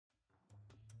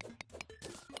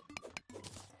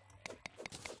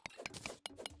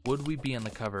would we be on the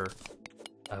cover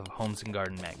of Homes and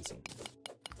Garden magazine?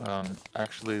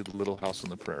 Actually, Little House on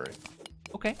the Prairie.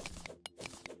 Okay.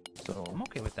 So I'm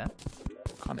okay with that.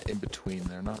 Kind of in between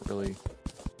there, not really.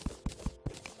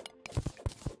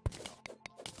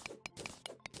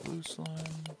 Blue slime.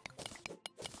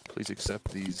 Please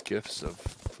accept these gifts of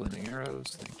flaming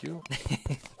arrows. Thank you.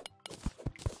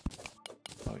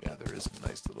 Oh yeah, there is a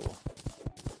nice little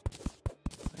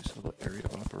area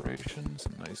of operations.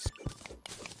 Nice.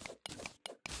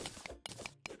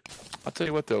 I'll tell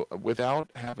you what though, without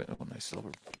having nice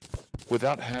silver,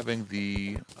 without having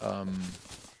the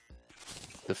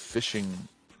fishing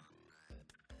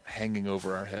hanging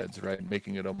over our heads, right,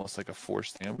 making it almost like a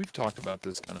forced thing. And we've talked about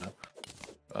this kind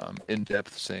of in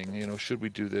depth, saying, you know, should we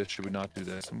do this, should we not do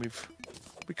this, and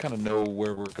we kind of know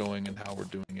where we're going and how we're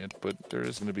doing it, but there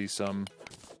is going to be some.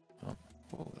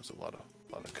 Oh, there's a lot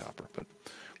of copper, but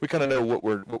we kind of know what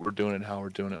we're doing and how we're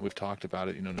doing it. We've talked about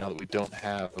it, you know, now that we don't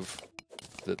have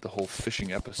the whole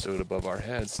fishing episode above our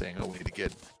heads saying, oh, we need to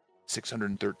get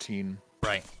 613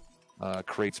 right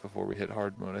crates before we hit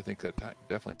hard mode. I think that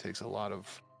definitely takes a lot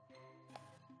of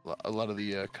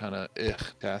the kind of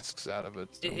tasks out of it.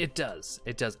 So. It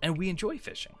does, and we enjoy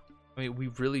fishing. I mean, we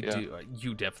really do.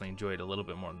 You definitely enjoy it a little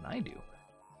bit more than I do,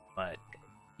 but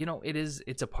you know,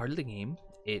 it's a part of the game.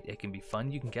 It can be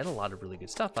fun. You can get a lot of really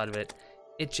good stuff out of it.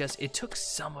 It took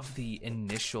some of the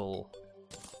initial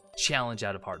challenge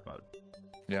out of hard mode.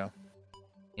 Yeah.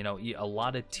 You know, a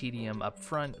lot of tedium up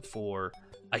front for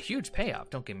a huge payoff,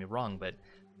 don't get me wrong, but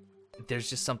there's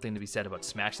just something to be said about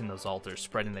smashing those altars,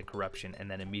 spreading the corruption, and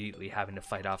then immediately having to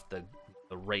fight off the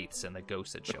wraiths and the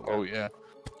ghosts that show up. Oh, yeah.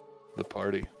 The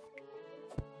party.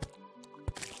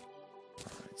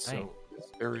 Alright, so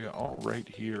this area all right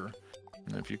here.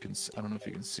 And if you can, I don't know if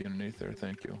you can see underneath there,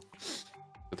 thank you.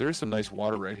 But there is some nice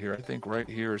water right here. I think right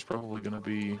here is probably going to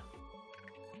be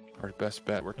our best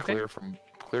bet. We're clear from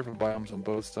biomes on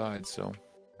both sides, so. All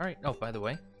right. Oh, by the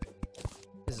way,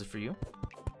 this is for you.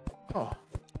 Oh,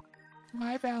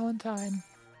 my Valentine.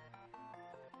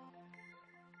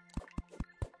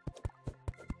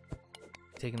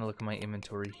 Taking a look at my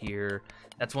inventory here.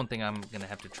 That's one thing I'm gonna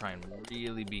have to try and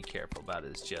really be careful about,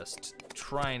 is just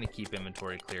trying to keep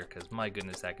inventory clear, because my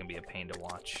goodness, that can be a pain to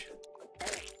watch.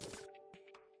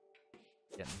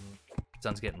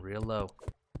 Sun's getting real low.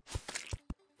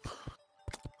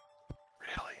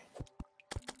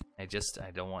 I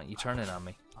don't want you turning on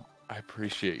me. I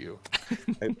appreciate you.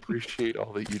 I appreciate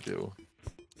all that you do.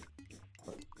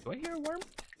 Do I hear a worm?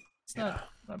 It's not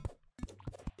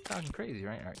talking crazy,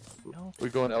 right? All right. No. We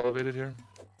going elevated here?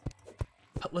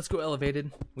 Let's go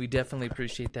elevated. We definitely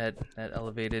appreciate that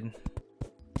elevated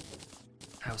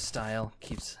house style.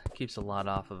 Keeps a lot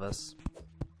off of us.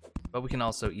 But we can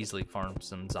also easily farm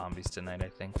some zombies tonight, I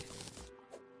think.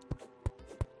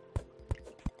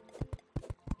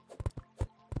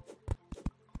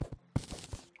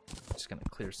 Just gonna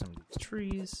clear some of these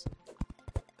trees.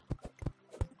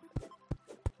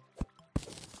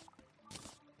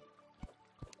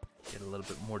 Get a little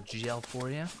bit more gel for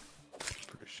you.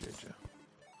 Appreciate you.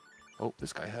 Oh,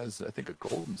 this guy has, I think, a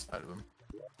gold inside of him.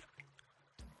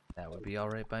 That would be all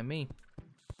right by me.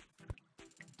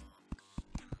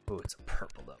 Oh, it's a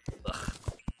purple though. Ugh.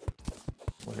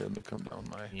 We'll hit him to come down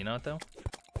my. You know what though?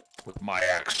 With my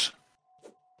axe.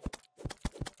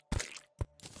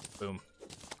 Boom.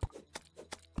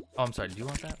 Oh, I'm sorry. Do you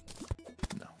want that?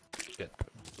 No. Good.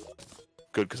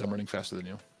 Good, because I'm running faster than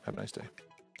you. Have a nice day.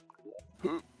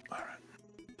 All right.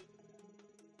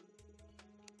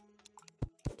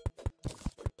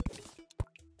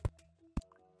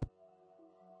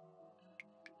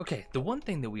 Okay, the one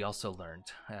thing that we also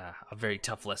learned, a very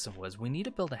tough lesson, was we need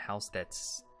to build a house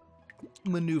that's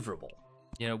maneuverable.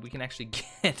 You know, we can actually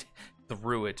get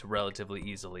through it relatively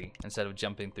easily instead of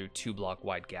jumping through 2-block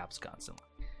wide gaps constantly.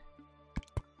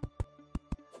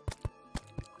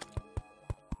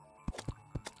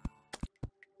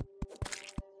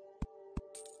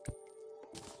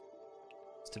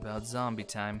 Just about zombie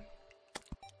time.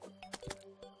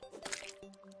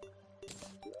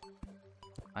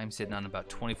 I'm sitting on about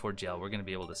 24 gel. We're going to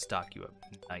be able to stock you up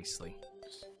nicely.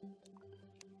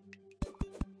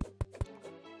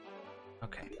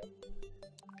 Okay.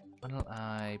 Why don't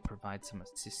I provide some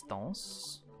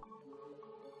assistance?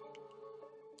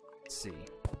 Let's see.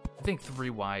 I think 3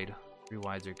 wide. 3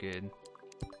 wides are good.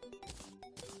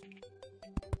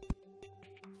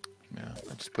 Yeah,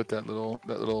 I just put that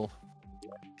little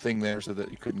thing there so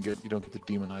that you don't get the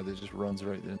demon eye that just runs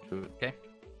right into it. Okay.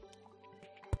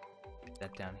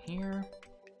 That down here.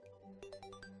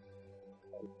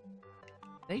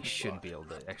 They should be able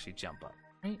to actually jump up,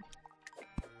 right?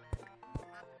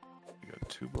 You got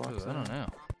 2 blocks. Ooh, I don't know.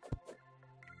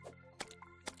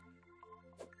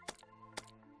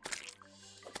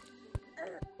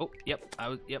 Oh, yep.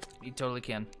 Yep. You totally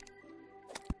can.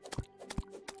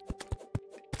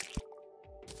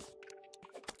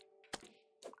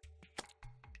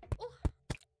 Oh.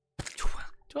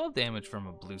 12 damage from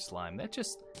a blue slime. That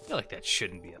just, I feel like that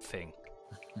shouldn't be a thing.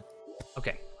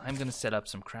 Okay, I'm gonna set up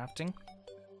some crafting.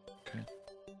 Okay.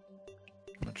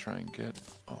 I'm gonna try and get.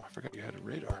 Oh, I forgot you had a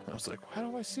radar. I was like, how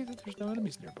do I see that there's no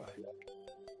enemies nearby?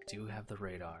 Do have the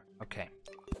radar. Okay.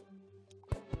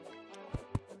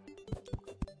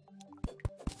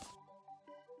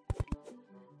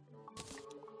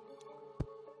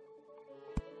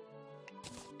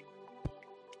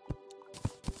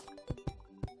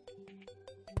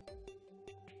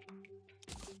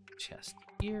 Chest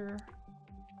here.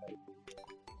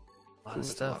 A lot of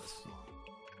stuff.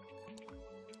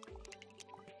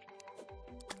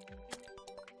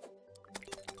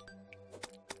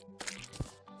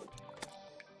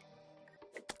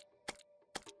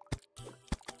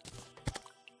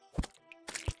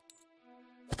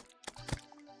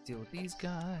 Deal with these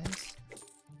guys.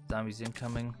 Zombies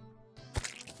incoming.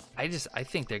 I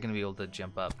think they're gonna be able to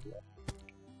jump up.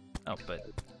 Oh,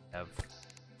 but have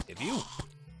you?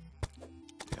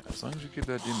 Yeah, as long as you keep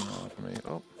that demon off of me.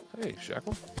 Oh, hey,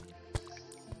 Shackle.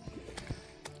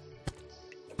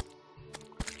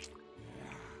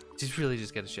 Did you really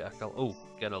just get a shackle? Oh,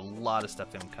 got a lot of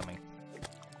stuff incoming.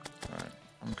 Alright,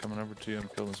 I'm coming over to you. I'm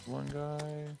killing this one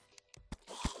guy.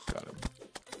 Got him.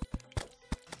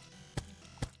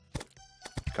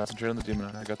 Concentrate on the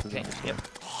demon. I got this. Okay, yep.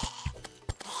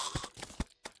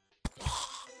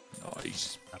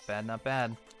 Nice. Not bad, not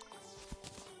bad.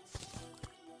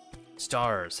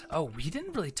 Stars. Oh, we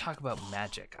didn't really talk about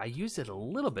magic. I used it a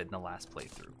little bit in the last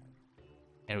playthrough.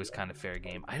 And it was kind of fair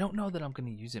game. I don't know that I'm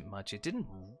going to use it much. It didn't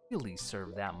really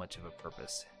serve that much of a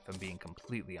purpose, if I'm being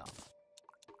completely honest.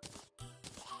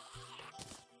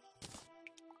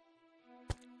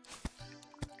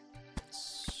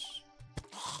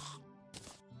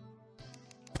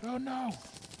 Oh no!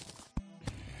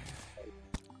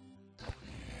 Come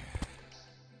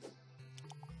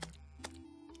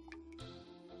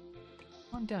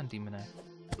on down, Demon Eye.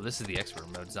 Well, this is the expert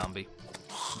mode zombie.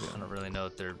 Yeah. I don't really know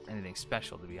if they're anything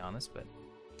special, to be honest, but...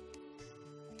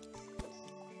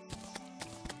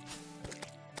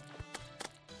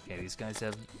 Okay, these guys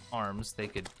have arms. They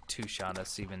could two-shot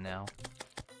us even now.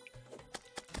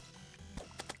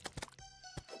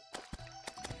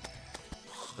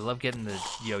 I love getting the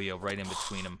yo-yo right in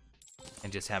between them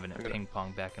and just having it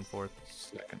ping-pong back and forth.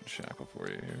 Second shackle for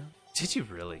you here. Did you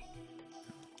really?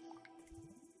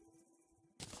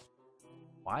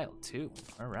 Wild, too.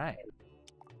 All right.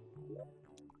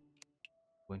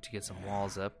 Going to get some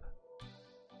walls up.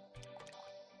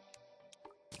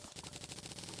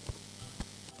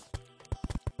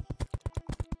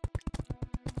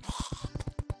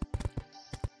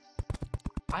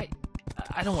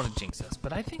 I don't want to jinx us,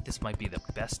 but I think this might be the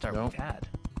best start we've had.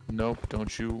 Nope,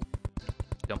 don't you...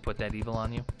 Don't put that evil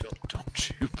on you?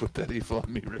 Don't you put that evil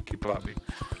on me, Ricky Bobby.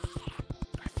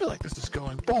 I feel like this is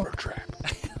going boulder trap.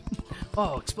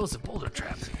 Oh, explosive boulder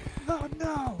traps. Oh,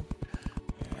 no.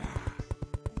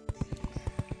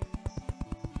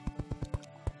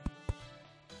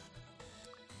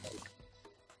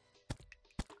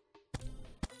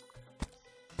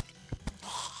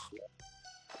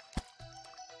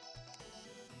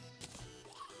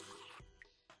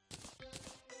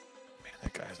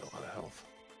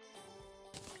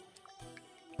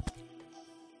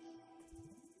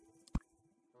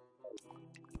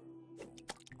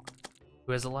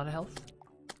 Who has a lot of health?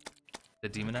 The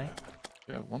Demon Eye?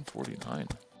 Yeah, 149.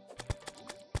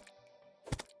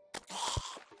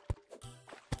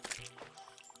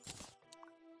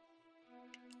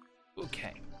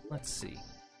 Okay, let's see.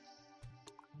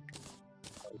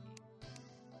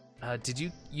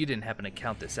 You didn't happen to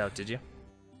count this out, did you?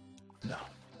 No.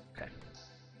 Okay.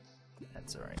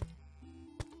 That's alright.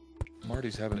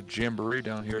 Marty's having a jamboree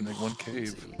down here in the one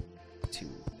cave. 2,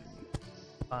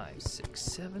 5, 6,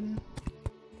 7.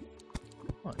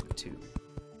 1, 2,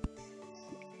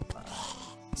 5,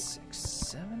 6,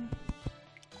 7.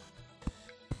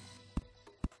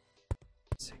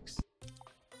 6.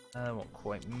 I won't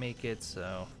quite make it,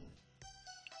 so...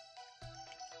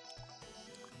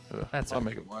 That's I'll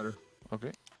make it wider.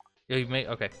 Okay. Yeah,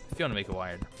 okay. If you want to make it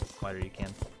wider, you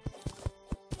can.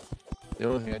 The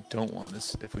only thing I don't want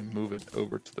is if we move it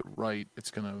over to the right,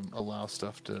 it's gonna allow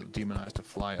stuff to demonize to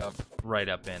fly up. Right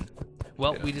up in.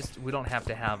 Well, yeah. we don't have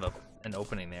to have an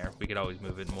opening there. We could always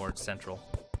move it more central.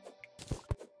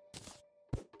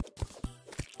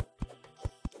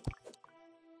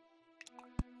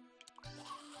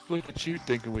 Look at you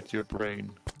thinking with your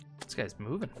brain. This guy's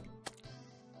moving.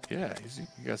 Yeah,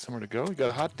 you got somewhere to go? You got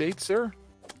a hot date, sir?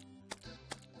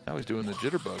 Now he's doing the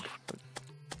jitterbug.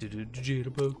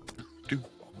 Jitterbug.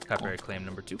 Copyright claim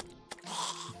number 2.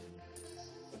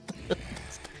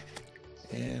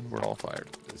 And we're all fired.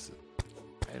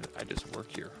 I just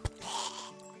work here.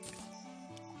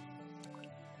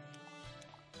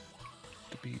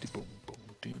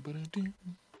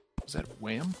 Is that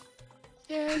wham?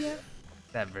 Yeah.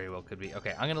 That very well could be.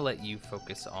 Okay, I'm going to let you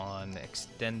focus on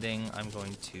extending. I'm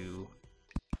going to...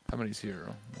 How many's here?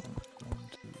 1,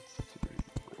 2, 3,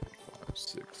 4, 5,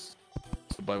 6.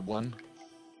 So by 1?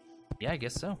 Yeah, I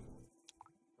guess so.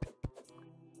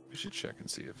 We should check and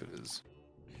see if it is.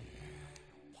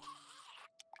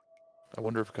 I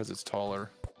wonder if because it's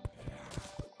taller.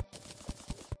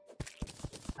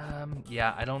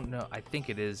 Yeah, I don't know. I think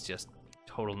it is just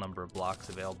total number of blocks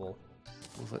available.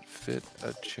 Will it fit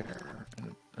a chair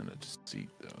and a seat,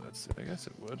 though? I guess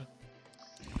it would.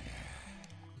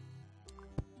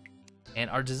 And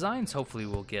our designs hopefully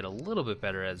will get a little bit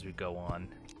better as we go on.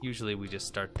 Usually we just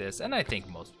start this, and I think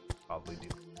most probably do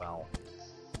well.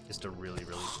 Just a really,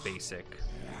 really basic.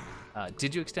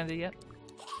 Did you extend it yet?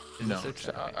 No.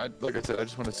 Like I said, I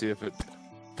just want to see if it...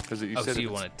 Because you said so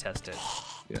you want to test it.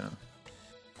 Yeah.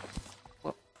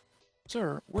 Well,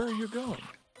 sir, where are you going?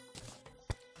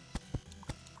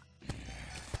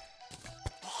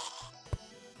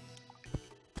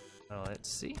 Well, let's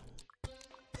see.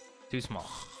 Too small.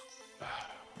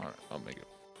 Alright, I'll make it.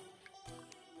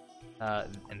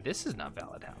 And this is not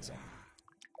valid housing.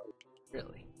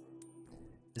 Really?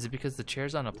 Is it because the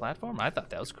chair's on a platform? I thought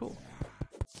that was cool.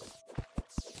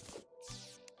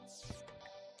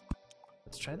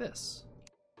 Let's try this.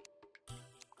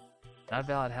 Not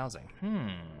valid housing.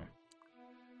 Wonder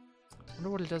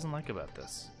what it doesn't like about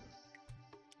this.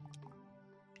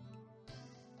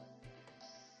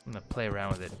 I'm gonna play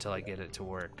around with it until I get it to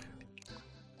work.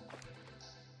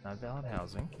 Not valid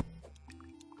housing.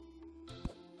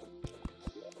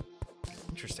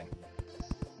 Interesting.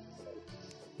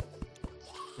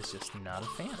 It's just not a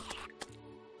fan.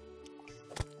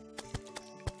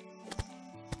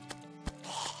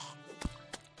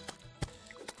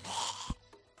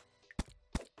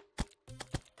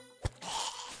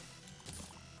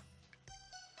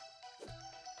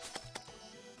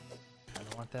 I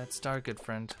don't want that star, good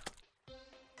friend.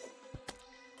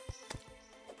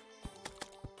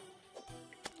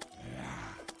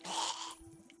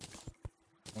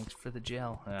 Thanks for the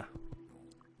gel.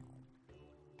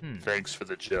 Thanks for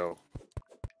the gel.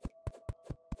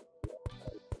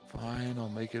 Fine, I'll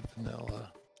make it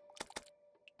vanilla.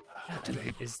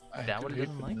 Is that what it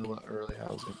doesn't like? Vanilla early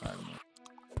housing. I don't know.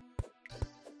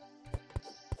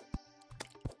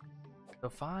 So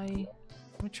if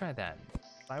let me try that.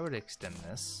 If I were to extend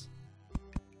this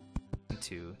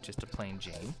into just a plain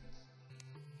Jane,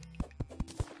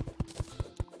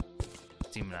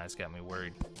 Demon Eyes got me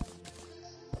worried.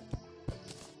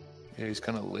 Yeah, he's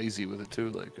kind of lazy with it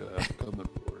too, like coming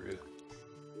for you.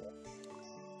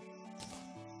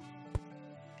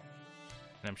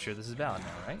 And I'm sure this is valid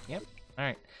now, right? Yep. All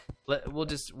right.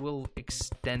 We'll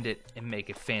extend it and make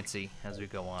it fancy as we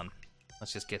go on.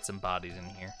 Let's just get some bodies in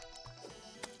here.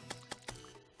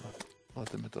 Let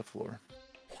them hit the floor.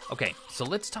 Okay, so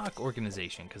let's talk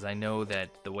organization, because I know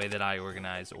that the way that I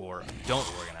organize or don't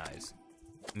organize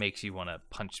makes you want to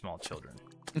punch small children.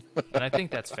 And I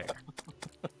think that's fair.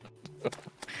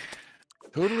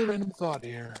 Totally random thought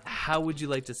here. How would you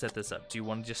like to set this up? Do you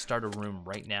want to just start a room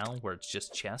right now where it's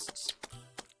just chests?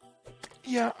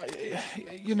 Yeah,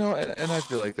 you know, and I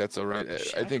feel like that's all right.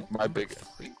 I think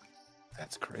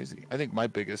that's crazy. I think my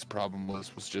biggest problem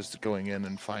was just going in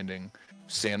and finding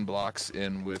sand blocks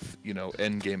in with, you know,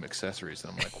 end game accessories.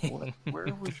 And I'm like, what? Where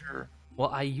was your... Well,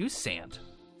 I use sand.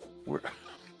 Where...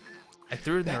 I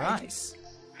threw it in their eyes.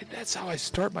 That's how I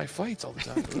start my fights all the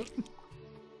time.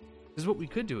 Because what we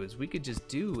could do is we could just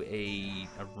do a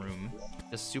room,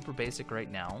 just super basic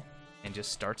right now, and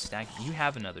just start stacking. You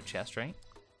have another chest, right?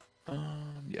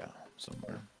 Yeah,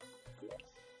 somewhere.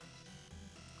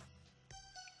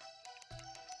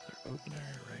 Their opener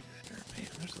right there. Man,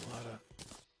 there's a lot of...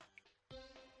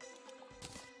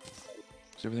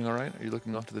 Is everything all right? Are you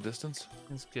looking off to the distance?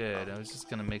 It's good. I was just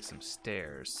gonna make some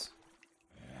stairs.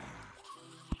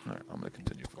 All right, I'm gonna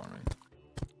continue farming.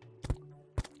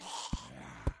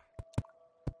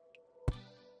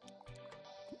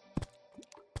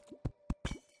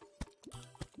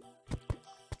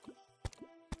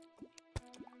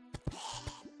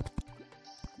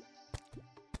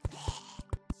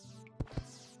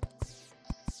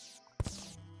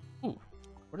 Ooh,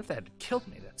 what if that had killed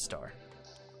me, that star?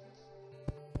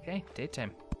 Okay,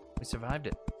 daytime. We survived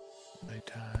it.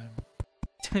 Nighttime.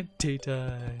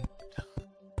 Daytime.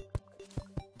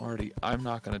 Marty, I'm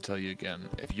not going to tell you again.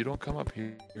 If you don't come up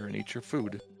here and eat your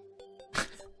food.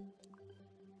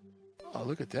 Oh,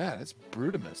 look at that. That's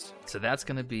Brutimus. So that's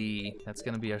gonna be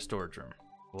our storage room.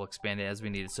 We'll expand it as we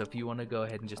need it. So if you want to go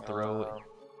ahead and just throw it.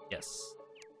 Yes.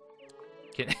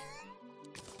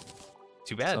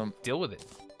 Too bad. Deal with it.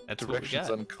 That's what we got. Directions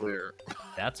unclear.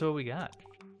 That's what we got.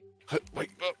 Wait.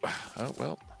 Oh,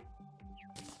 well.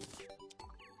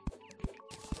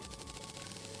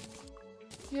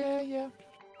 Yeah.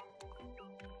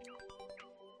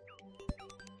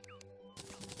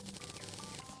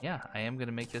 Yeah, I am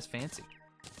gonna make this fancy.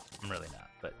 I'm really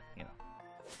not, but you know.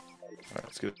 Alright,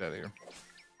 let's get out of here.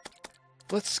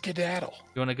 Let's skedaddle.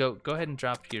 You wanna go ahead and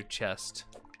drop your chest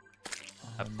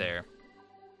up there.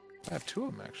 I have 2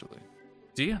 of them actually.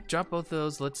 Do you? Drop both of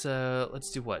those. Let's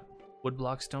do what? Wood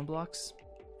blocks, stone blocks?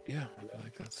 Yeah, I feel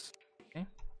like that's Okay.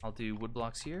 I'll do wood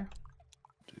blocks here.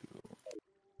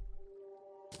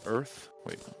 Earth?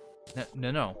 Wait.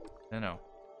 No.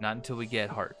 Not until we get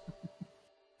heart.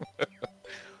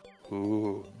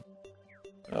 Ooh.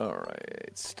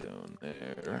 Alright, stone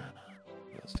there.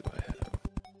 What else do I have?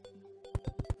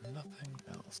 Nothing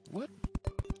else. What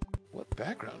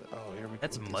background? Oh, here we go.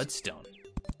 That's mudstone.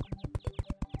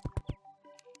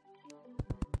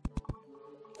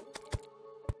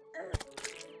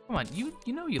 Come on, you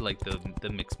know you like the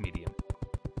mixed medium.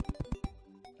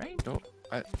 Right? No,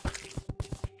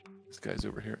 this guy's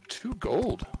over here. 2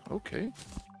 gold. Okay.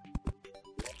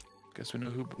 Guess we know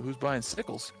who's buying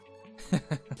sickles.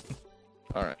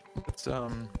 Alright, let's I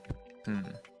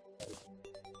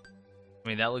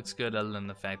mean, that looks good other than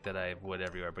the fact that I have wood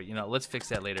everywhere, but you know, let's fix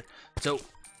that later. So,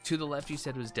 to the left you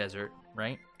said was desert,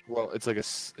 right? Well, it's like a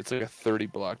 30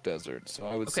 block desert, so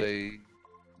I would say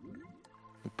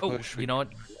you know what?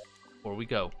 Before we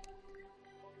go,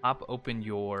 pop open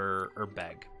your herb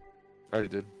bag. I already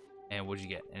did. And what'd you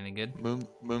get? Anything good?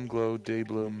 Moon glow, day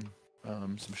bloom,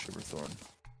 some sugarthorn,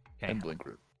 and blink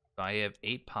root. So I have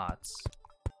 8 pots.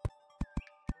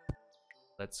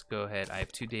 Let's go ahead. I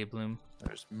have 2 day bloom.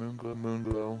 There's moon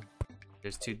glow.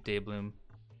 There's 2 day bloom.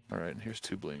 All right, and here's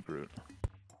 2 blink root.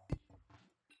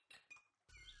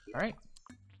 All right.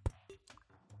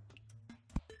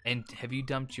 And have you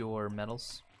dumped your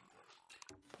metals?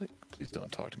 Please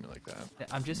don't talk to me like that.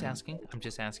 I'm just asking.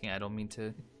 I don't mean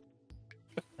to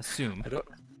assume. I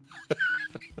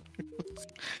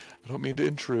don't mean to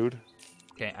intrude.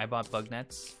 Okay, I bought bug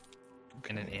nets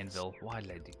and an anvil. Why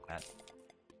did I do that?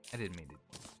 I didn't mean to.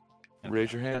 Okay.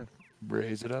 Raise your hand.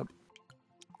 Raise it up.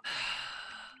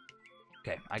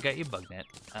 Okay, I got you bug net.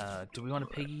 Do we want a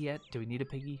piggy yet? Do we need a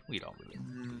piggy? We don't really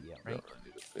need a piggy yet, right? Don't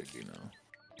need a piggy, no.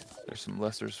 There's some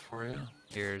lessers for you.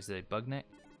 Here's a bug net.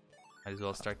 Might as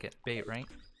well start getting bait, right?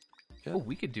 Yeah. Oh,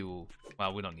 we could do...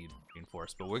 Well, we don't need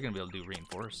reinforced, but we're going to be able to do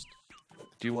reinforced.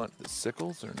 Do you want the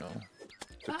sickles or no?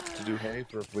 To do hay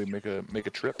for if we make a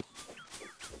trip?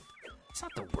 It's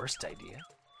not the worst idea.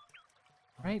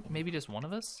 Right? Maybe just one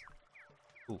of us?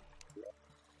 Ooh.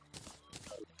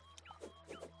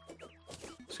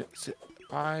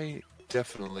 I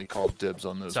definitely called dibs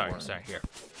on those. Sorry, here.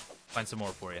 Find some more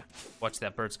for you. Watch,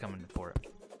 that bird's coming for it.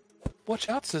 Watch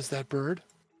out, says that bird.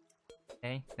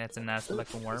 Hey, that's a nice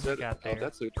looking worm we got there. Oh,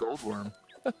 that's a gold worm.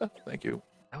 Thank you.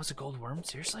 That was a gold worm?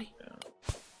 Seriously?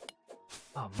 Yeah.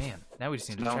 Oh man, now we just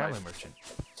need a traveling merchant.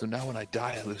 So now when I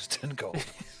die, I lose 10 gold.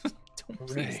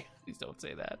 Please don't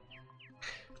say that.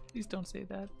 Please don't say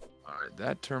that. Alright,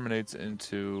 that terminates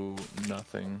into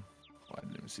nothing. Oh, I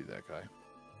didn't even see that guy.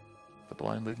 The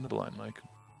blind leading the blind, Mike.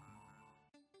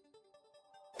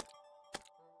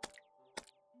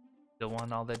 Still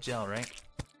want all that gel, right?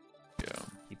 Yeah.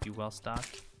 Keep you well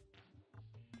stocked.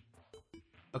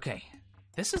 Okay,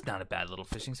 this is not a bad little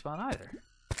fishing spot either.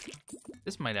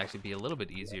 This might actually be a little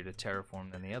bit easier to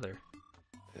terraform than the other.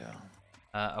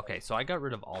 Yeah. Okay, so I got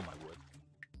rid of all my wood.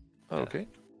 Oh, okay.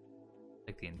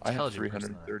 Like the I have intelligent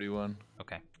person. 331.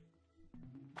 Okay.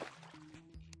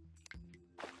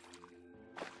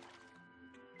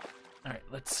 All right,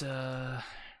 let's ready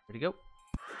to go.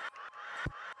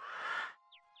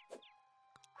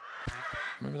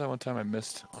 Remember that one time I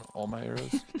missed on all my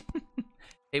arrows?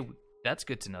 Hey, that's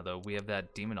good to know though. We have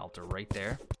that demon altar right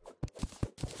there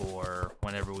for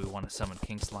whenever we want to summon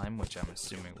King Slime, which I'm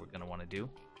assuming we're gonna want to do.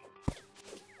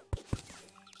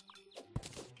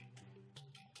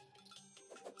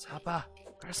 Grasshopper!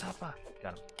 Grasshopper!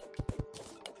 Got him.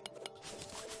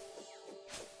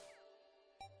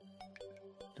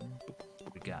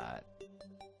 We got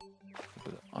a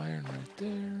bit of iron right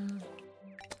there.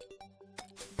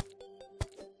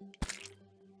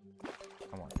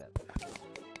 I want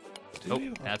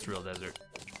Oh, that's real desert.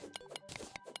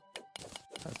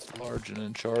 That's large and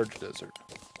in charge desert.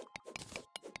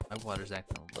 My water's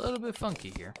acting a little bit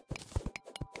funky here.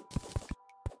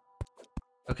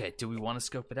 Okay, do we want to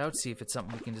scope it out? See if it's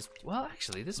something we can just... Well,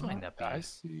 actually, this might not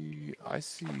be. I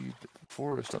see the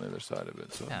forest on the other side of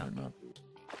it, so Yeah. it might not be.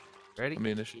 Ready? I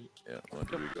mean, yeah,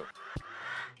 here we go.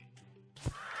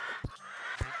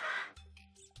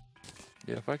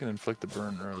 Yeah, if I can inflict the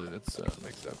burn early, that's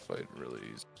makes that fight really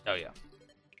easy. Oh, yeah.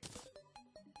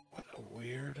 What a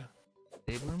weird...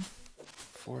 Daybloom?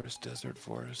 Forest, desert,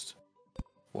 forest.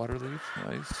 Waterleaf,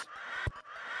 nice.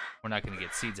 We're not going to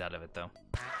get seeds out of it, though.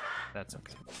 That's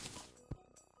okay.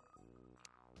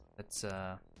 Let's,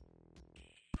 Not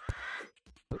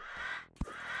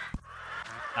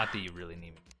that you really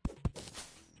need me.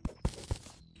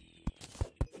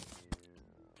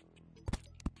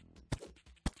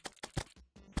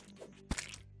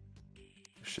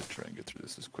 We should try and get through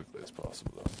this as quickly as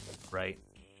possible, though. Right.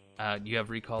 You have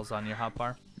recalls on your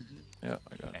hotbar? Yeah,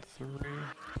 I got 3.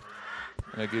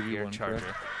 And I give you Your one charger.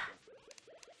 correct?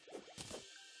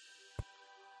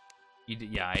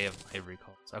 Yeah, I have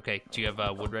recalls. Okay, do you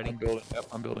have wood ready? I'm building. Yep,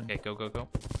 I'm building. Okay, go, go, go.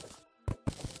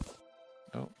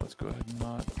 Oh, let's go ahead and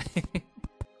not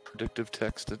predictive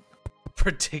text it.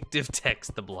 Predictive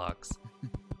text the blocks.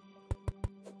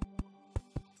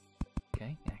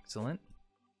 Okay, excellent.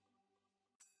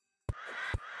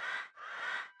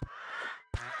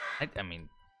 I mean,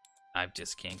 I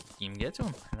just can't even get to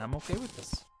him, and I'm okay with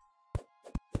this.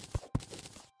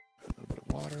 A little bit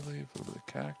of water leaf, a little bit of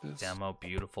cactus. Demo,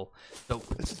 beautiful. So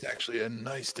This is actually a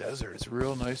nice desert. It's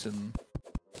real nice, and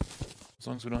as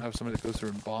long as we don't have somebody that goes through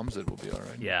and bombs it, we'll be all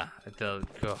right. yeah, the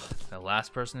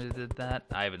last person who did that,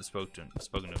 I haven't spoken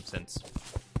to him since.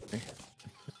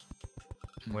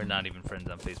 We're not even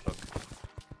friends on Facebook.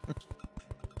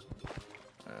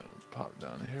 Pop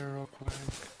down here real quick.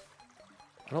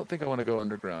 I don't think I want to go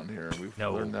underground here. We've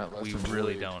learned that lesson. We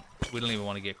really don't. We don't even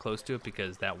want to get close to it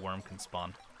because that worm can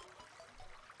spawn.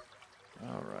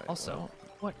 All right. Also, well,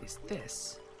 what is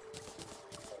this?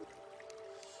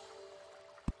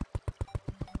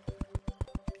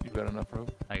 you got enough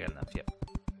rope? I got enough, yep.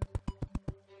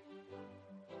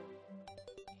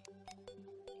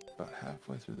 About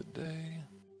halfway through the day.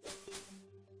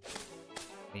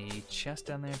 The chest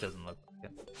down there doesn't look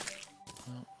good.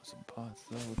 Oh, some pots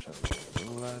though, which I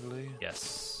will gladly.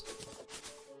 Yes.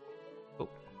 Oh,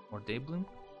 more Daybloom?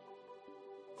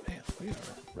 Man, we are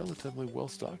relatively well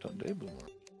stocked on Daybloom.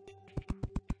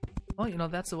 Well, you know,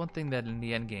 that's the one thing that in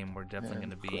the end game we're definitely going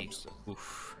to be... Crimson.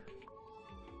 Oof.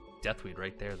 Deathweed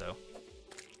right there, though.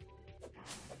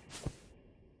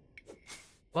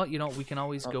 Well, you know, we can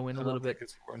always go in a little bit.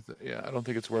 It's worth it. Yeah, I don't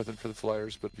think it's worth it for the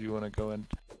flyers, but if you want to go in...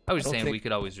 I was saying we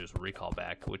could always just recall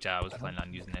back, which I was planning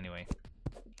on using anyway.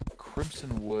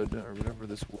 Crimson wood, or whatever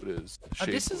this wood is.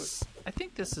 This is... I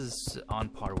think this is on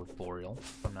par with Boreal,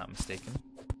 if I'm not mistaken.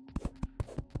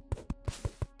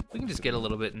 We can just get a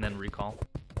little bit and then recall.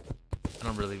 I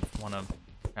don't really want to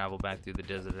travel back through the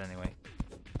desert anyway.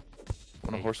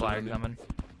 Want a Hey, horse flyer coming.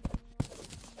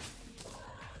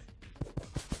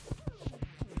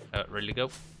 Ready to go?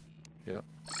 Yeah.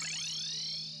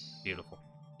 Beautiful.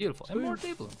 Beautiful. And more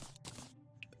Daybloom.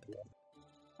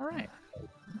 Alright. We're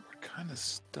kind of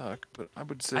stuck, but I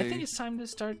would say... I think it's time to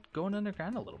start going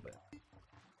underground a little bit.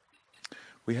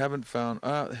 We haven't found...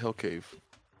 the Hill Cave.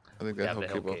 I think that Yeah, Hill the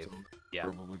Cave Hill Cave. also Yeah.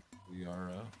 probably we are...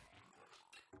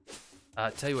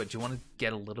 Tell you what, do you want to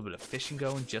get a little bit of fishing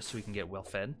going just so we can get well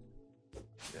fed?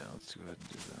 Yeah, let's go ahead and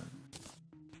do that.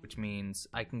 Which means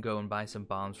I can go and buy some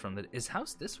bombs from the... Is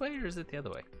house this way or is it the other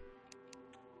way?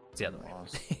 It's the other way.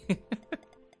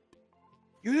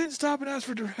 You didn't stop and ask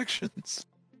for directions.